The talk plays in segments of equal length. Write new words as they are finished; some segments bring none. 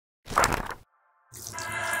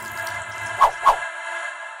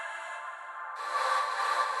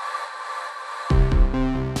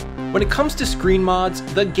When it comes to screen mods,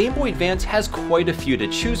 the Game Boy Advance has quite a few to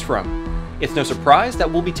choose from. It's no surprise that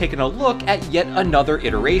we'll be taking a look at yet another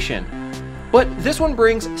iteration. But this one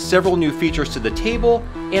brings several new features to the table,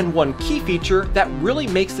 and one key feature that really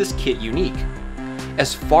makes this kit unique.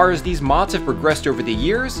 As far as these mods have progressed over the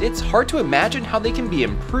years, it's hard to imagine how they can be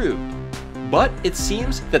improved. But it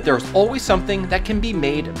seems that there's always something that can be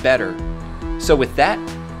made better. So with that,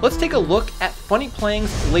 let's take a look at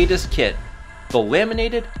FunnyPlaying's latest kit, the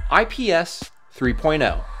Laminated IPS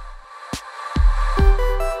 3.0.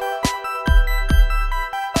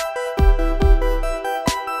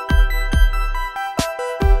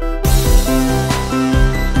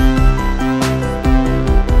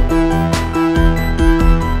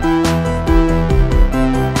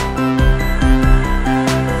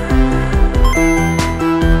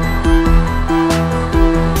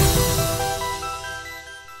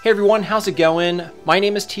 Hey everyone, how's it going? My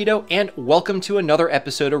name is Tito and welcome to another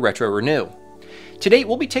episode of Retro Renew. Today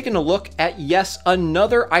we'll be taking a look at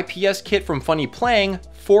another IPS kit from FunnyPlaying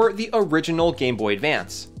for the original Game Boy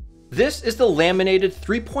Advance. This is the Laminated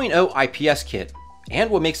 3.0 IPS kit, and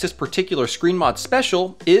what makes this particular screen mod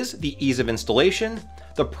special is the ease of installation,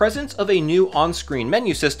 the presence of a new on-screen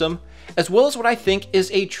menu system, as well as what I think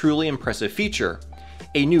is a truly impressive feature,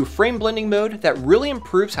 a new frame blending mode that really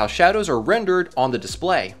improves how shadows are rendered on the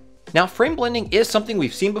display. Now, frame blending is something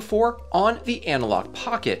we've seen before on the Analogue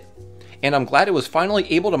Pocket, and I'm glad it was finally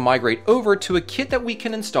able to migrate over to a kit that we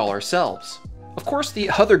can install ourselves. Of course, the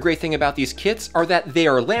other great thing about these kits are that they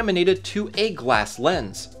are laminated to a glass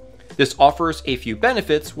lens. This offers a few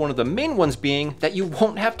benefits, one of the main ones being that you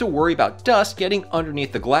won't have to worry about dust getting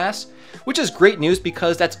underneath the glass, which is great news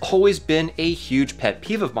because that's always been a huge pet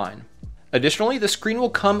peeve of mine. Additionally, the screen will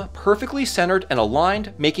come perfectly centered and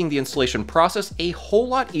aligned, making the installation process a whole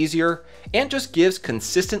lot easier and just gives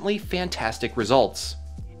consistently fantastic results.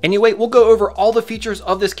 Anyway, we'll go over all the features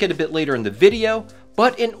of this kit a bit later in the video,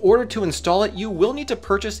 but in order to install it, you will need to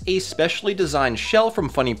purchase a specially designed shell from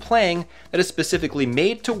FunnyPlaying that is specifically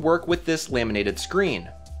made to work with this laminated screen.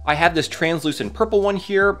 I have this translucent purple one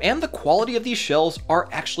here, and the quality of these shells are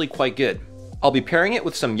actually quite good. I'll be pairing it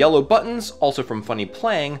with some yellow buttons, also from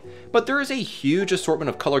FunnyPlaying, but there is a huge assortment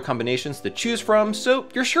of color combinations to choose from, so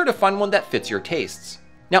you're sure to find one that fits your tastes.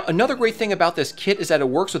 Now, another great thing about this kit is that it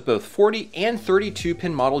works with both 40 and 32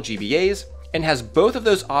 pin model GBAs, and has both of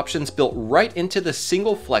those options built right into the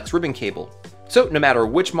single flex ribbon cable. So no matter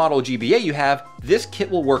which model GBA you have, this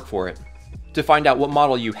kit will work for it. To find out what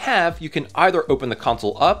model you have, you can either open the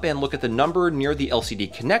console up and look at the number near the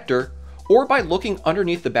LCD connector, or by looking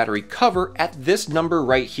underneath the battery cover at this number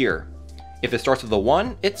right here. If it starts with a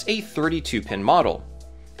 1, it's a 32 pin model.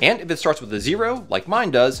 And if it starts with a 0, like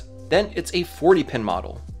mine does, then it's a 40 pin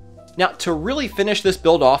model. Now, to really finish this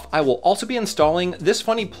build off, I will also be installing this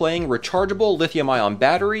FunnyPlaying rechargeable lithium-ion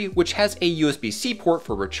battery, which has a USB-C port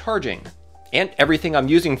for recharging. And everything I'm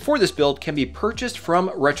using for this build can be purchased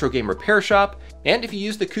from Retro Game Repair Shop, and if you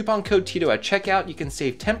use the coupon code TITO at checkout, you can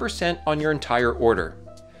save 10% on your entire order.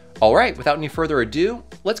 Alright, without any further ado,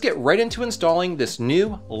 let's get right into installing this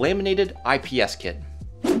new Laminated IPS kit.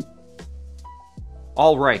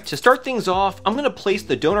 Alright, to start things off, I'm going to place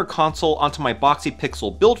the donor console onto my Boxy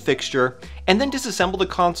Pixel build fixture, and then disassemble the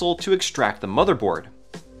console to extract the motherboard.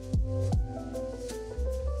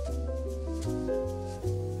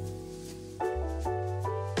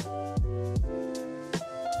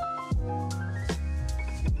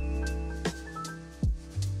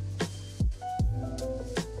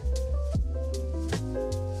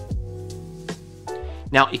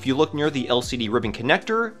 Now, if you look near the LCD ribbon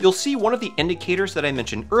connector, you'll see one of the indicators that I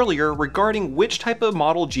mentioned earlier regarding which type of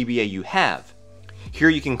model GBA you have. Here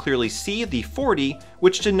you can clearly see the 40,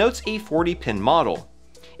 which denotes a 40 pin model.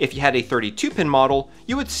 If you had a 32 pin model,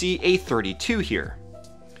 you would see a 32 here.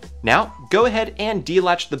 Now, go ahead and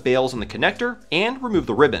delatch the bails on the connector and remove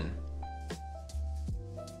the ribbon.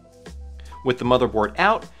 With the motherboard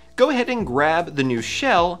out, go ahead and grab the new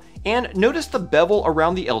shell and notice the bevel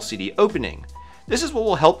around the LCD opening. This is what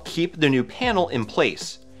will help keep the new panel in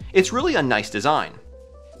place. It's really a nice design.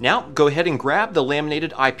 Now go ahead and grab the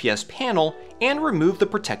laminated IPS panel and remove the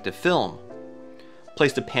protective film.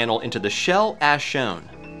 Place the panel into the shell as shown.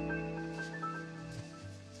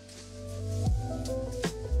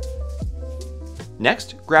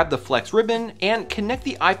 Next, grab the flex ribbon and connect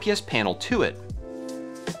the IPS panel to it.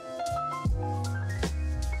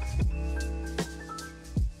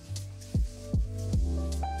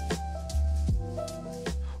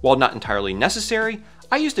 While not entirely necessary,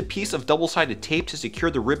 I used a piece of double-sided tape to secure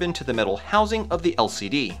the ribbon to the metal housing of the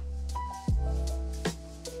LCD.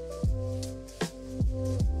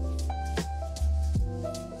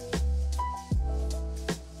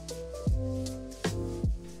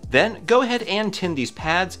 Then go ahead and tin these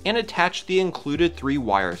pads and attach the included 3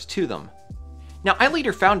 wires to them. Now I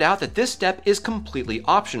later found out that this step is completely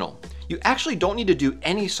optional. You actually don't need to do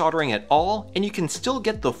any soldering at all, and you can still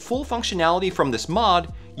get the full functionality from this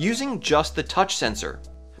mod using just the touch sensor.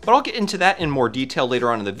 But I'll get into that in more detail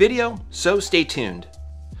later on in the video, so stay tuned.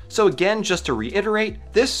 So again, just to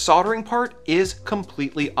reiterate, this soldering part is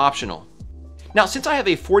completely optional. Now since I have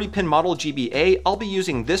a 40-pin model GBA, I'll be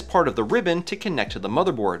using this part of the ribbon to connect to the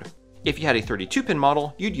motherboard. If you had a 32-pin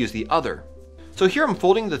model, you'd use the other. So here I'm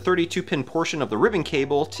folding the 32-pin portion of the ribbon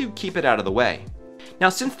cable to keep it out of the way. Now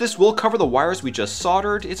since this will cover the wires we just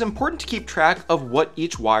soldered, it's important to keep track of what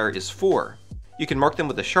each wire is for. You can mark them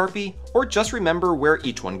with a Sharpie, or just remember where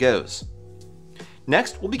each one goes.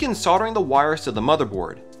 Next, we'll begin soldering the wires to the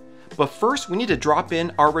motherboard. But first, we need to drop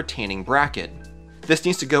in our retaining bracket. This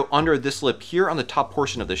needs to go under this lip here on the top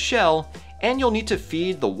portion of the shell, and you'll need to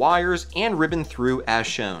feed the wires and ribbon through as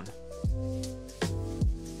shown.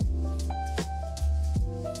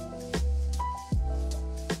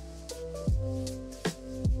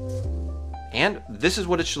 And this is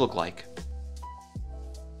what it should look like.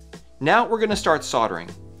 Now we're going to start soldering.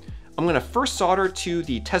 I'm going to first solder to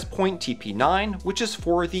the test point TP9, which is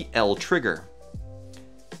for the L trigger.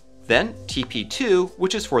 Then TP2,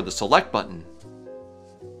 which is for the select button.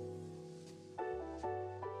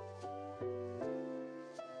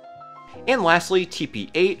 And lastly,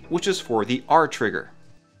 TP8, which is for the R trigger.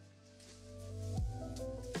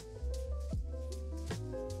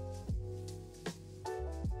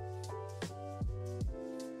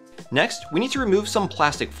 Next, we need to remove some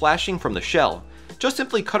plastic flashing from the shell. Just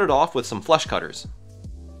simply cut it off with some flush cutters.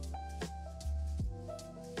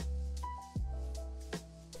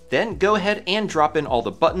 Then go ahead and drop in all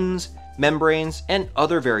the buttons, membranes, and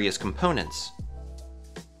other various components.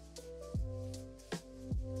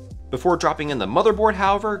 Before dropping in the motherboard,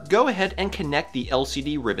 however, go ahead and connect the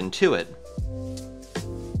LCD ribbon to it.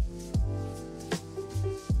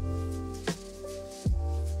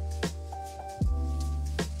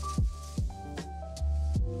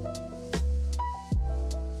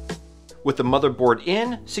 With the motherboard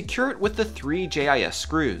in, secure it with the 3 JIS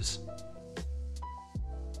screws.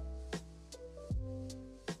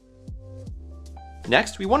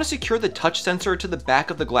 Next, we want to secure the touch sensor to the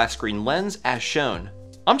back of the glass screen lens as shown.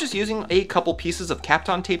 I'm just using a couple pieces of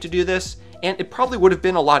Kapton tape to do this, and it probably would have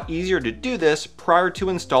been a lot easier to do this prior to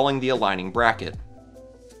installing the aligning bracket.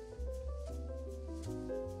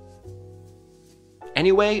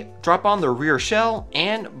 Anyway, drop on the rear shell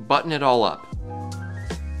and button it all up.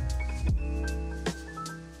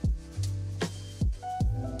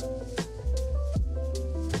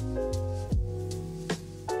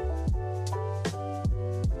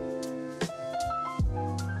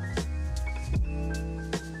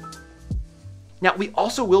 Now we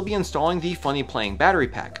also will be installing the FunnyPlaying battery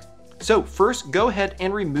pack. So first go ahead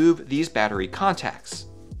and remove these battery contacts.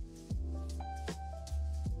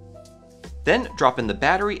 Then drop in the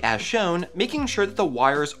battery as shown, making sure that the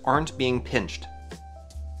wires aren't being pinched.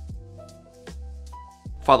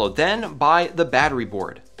 Followed then by the battery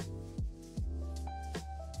board.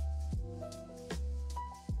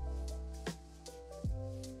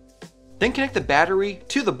 Then connect the battery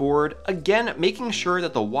to the board, again making sure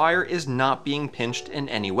that the wire is not being pinched in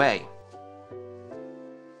any way.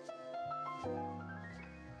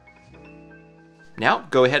 Now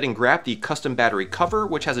go ahead and grab the custom battery cover,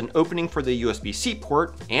 which has an opening for the USB-C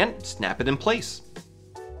port, and snap it in place.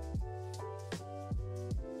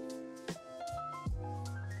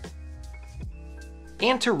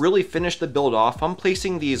 And to really finish the build off, I'm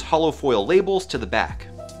placing these hollow foil labels to the back.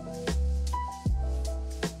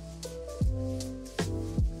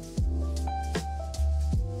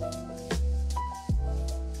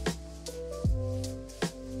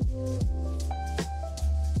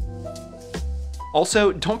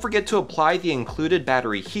 Also, don't forget to apply the included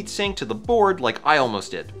battery heatsink to the board like I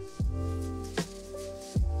almost did.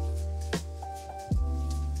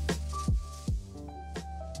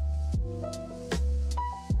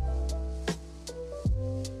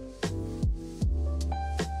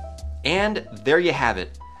 And there you have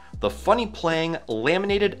it, the FunnyPlaying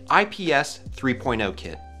Laminated IPS 3.0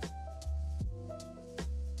 kit.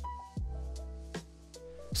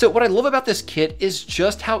 So what I love about this kit is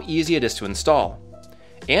just how easy it is to install.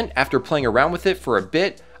 And after playing around with it for a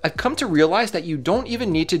bit, I've come to realize that you don't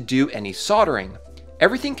even need to do any soldering.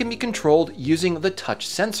 Everything can be controlled using the touch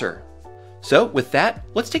sensor. So with that,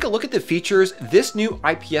 let's take a look at the features this new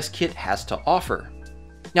IPS kit has to offer.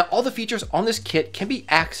 Now all the features on this kit can be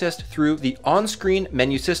accessed through the on-screen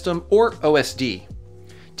menu system or OSD.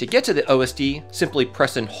 To get to the OSD, simply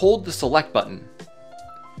press and hold the select button.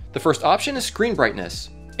 The first option is screen brightness.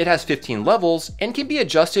 It has 15 levels and can be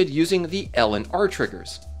adjusted using the L and R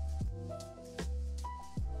triggers.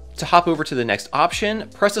 To hop over to the next option,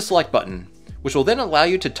 press the select button, which will then allow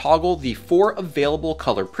you to toggle the 4 available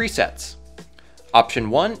color presets. Option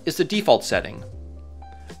 1 is the default setting.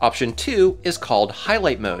 Option 2 is called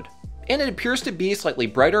highlight mode, and it appears to be slightly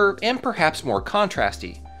brighter and perhaps more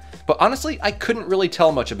contrasty, but honestly I couldn't really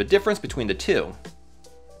tell much of a difference between the two.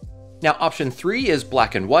 Now option 3 is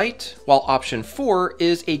black and white, while option 4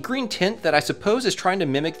 is a green tint that I suppose is trying to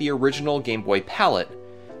mimic the original Game Boy palette.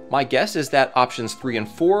 My guess is that options 3 and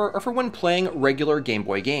 4 are for when playing regular Game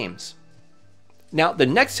Boy games. Now the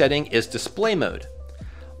next setting is display mode.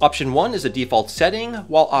 Option 1 is a default setting,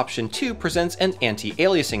 while option 2 presents an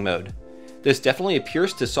anti-aliasing mode. This definitely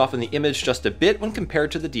appears to soften the image just a bit when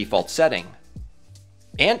compared to the default setting.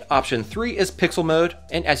 And option 3 is pixel mode,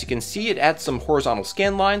 and as you can see it adds some horizontal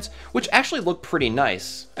scan lines, which actually look pretty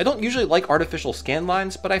nice. I don't usually like artificial scan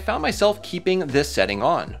lines, but I found myself keeping this setting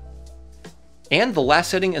on. And the last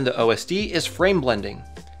setting in the OSD is frame blending.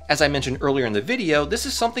 As I mentioned earlier in the video, this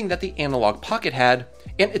is something that the Analogue Pocket had,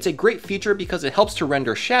 and it's a great feature because it helps to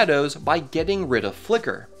render shadows by getting rid of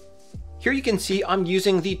flicker. Here you can see I'm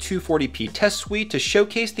using the 240p test suite to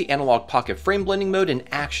showcase the Analogue Pocket frame blending mode in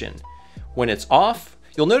action. When it's off,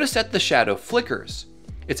 you'll notice that the shadow flickers.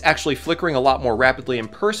 It's actually flickering a lot more rapidly in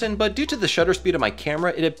person, but due to the shutter speed of my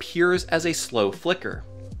camera, it appears as a slow flicker.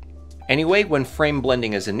 Anyway, when frame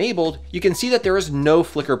blending is enabled, you can see that there is no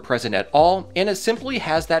flicker present at all, and it simply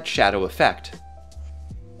has that shadow effect.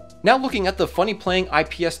 Now looking at the FunnyPlaying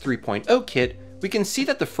IPS 3.0 kit, we can see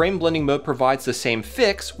that the frame blending mode provides the same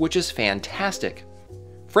fix, which is fantastic.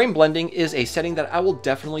 Frame blending is a setting that I will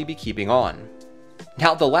definitely be keeping on.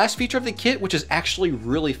 Now the last feature of the kit, which is actually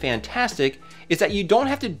really fantastic, is that you don't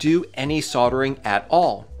have to do any soldering at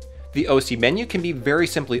all. The OC menu can be very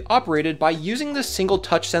simply operated by using the single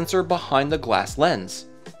touch sensor behind the glass lens.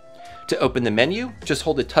 To open the menu, just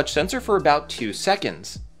hold the touch sensor for about 2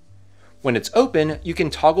 seconds. When it's open, you can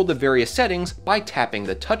toggle the various settings by tapping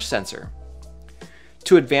the touch sensor.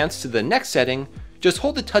 To advance to the next setting, just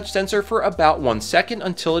hold the touch sensor for about 1 second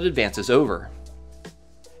until it advances over.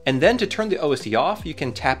 And then to turn the OSD off, you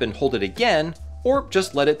can tap and hold it again, or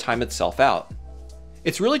just let it time itself out.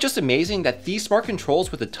 It's really just amazing that these smart controls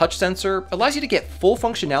with the touch sensor allows you to get full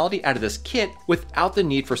functionality out of this kit without the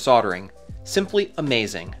need for soldering. Simply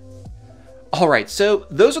amazing. Alright, so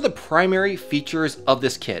those are the primary features of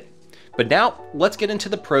this kit. But now, let's get into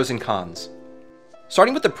the pros and cons.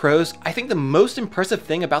 Starting with the pros, I think the most impressive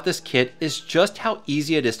thing about this kit is just how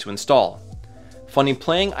easy it is to install.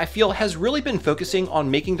 FunnyPlaying, I feel, has really been focusing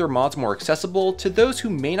on making their mods more accessible to those who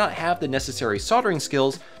may not have the necessary soldering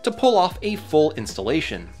skills to pull off a full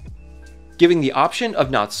installation. Giving the option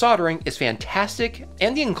of not soldering is fantastic,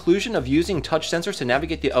 and the inclusion of using touch sensors to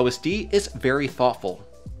navigate the OSD is very thoughtful.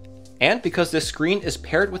 And because this screen is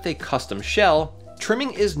paired with a custom shell,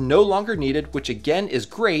 trimming is no longer needed, which again is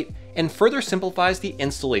great and further simplifies the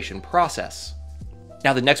installation process.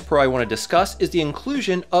 Now the next pro I want to discuss is the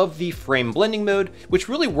inclusion of the frame blending mode, which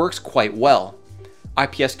really works quite well.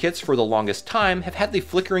 IPS kits for the longest time have had the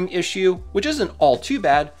flickering issue, which isn't all too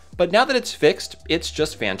bad, but now that it's fixed, it's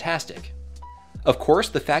just fantastic. Of course,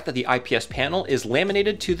 the fact that the IPS panel is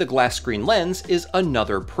laminated to the glass screen lens is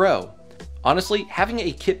another pro. Honestly, having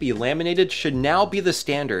a kit be laminated should now be the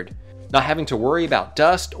standard. Not having to worry about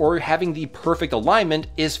dust or having the perfect alignment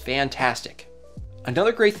is fantastic.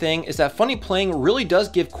 Another great thing is that FunnyPlaying really does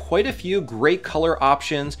give quite a few great color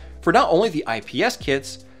options for not only the IPS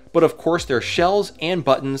kits, but of course their shells and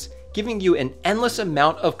buttons, giving you an endless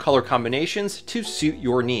amount of color combinations to suit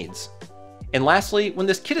your needs. And lastly, when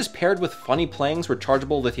this kit is paired with FunnyPlaying's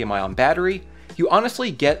rechargeable lithium-ion battery, you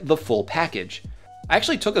honestly get the full package. I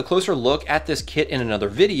actually took a closer look at this kit in another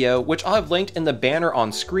video, which I'll have linked in the banner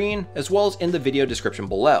on screen as well as in the video description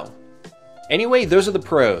below. Anyway, those are the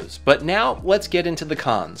pros, but now let's get into the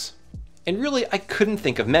cons. And really, I couldn't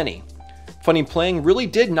think of many. FunnyPlaying really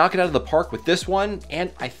did knock it out of the park with this one,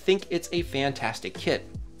 and I think it's a fantastic kit.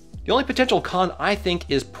 The only potential con I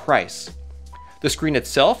think is price. The screen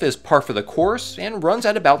itself is par for the course and runs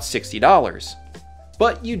at about $60.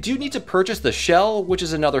 But you do need to purchase the shell, which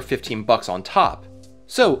is another 15 bucks on top.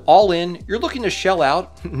 So all in, you're looking to shell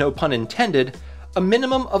out, no pun intended, a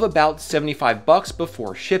minimum of about 75 bucks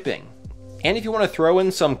before shipping. And if you want to throw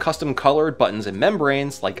in some custom colored buttons and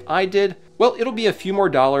membranes like I did, well, it'll be a few more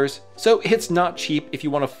dollars, so it's not cheap if you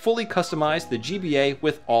want to fully customize the GBA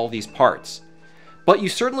with all these parts. But you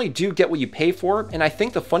certainly do get what you pay for, and I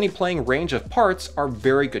think the FunnyPlaying range of parts are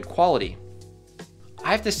very good quality.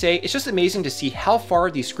 I have to say, it's just amazing to see how far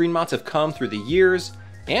these screen mounts have come through the years,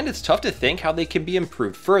 and it's tough to think how they can be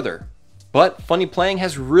improved further. But FunnyPlaying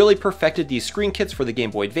has really perfected these screen kits for the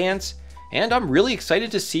Game Boy Advance, and I'm really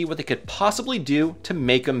excited to see what they could possibly do to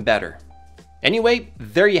make them better. Anyway,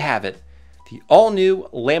 there you have it, the all-new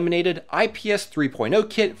Laminated IPS 3.0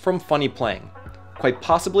 kit from FunnyPlaying, quite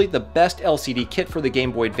possibly the best LCD kit for the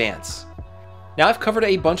Game Boy Advance. Now, I've covered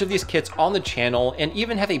a bunch of these kits on the channel and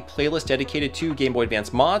even have a playlist dedicated to Game Boy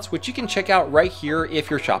Advance mods, which you can check out right here if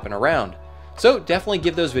you're shopping around. So definitely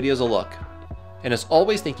give those videos a look. And as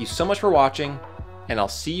always, thank you so much for watching, and I'll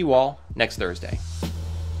see you all next Thursday.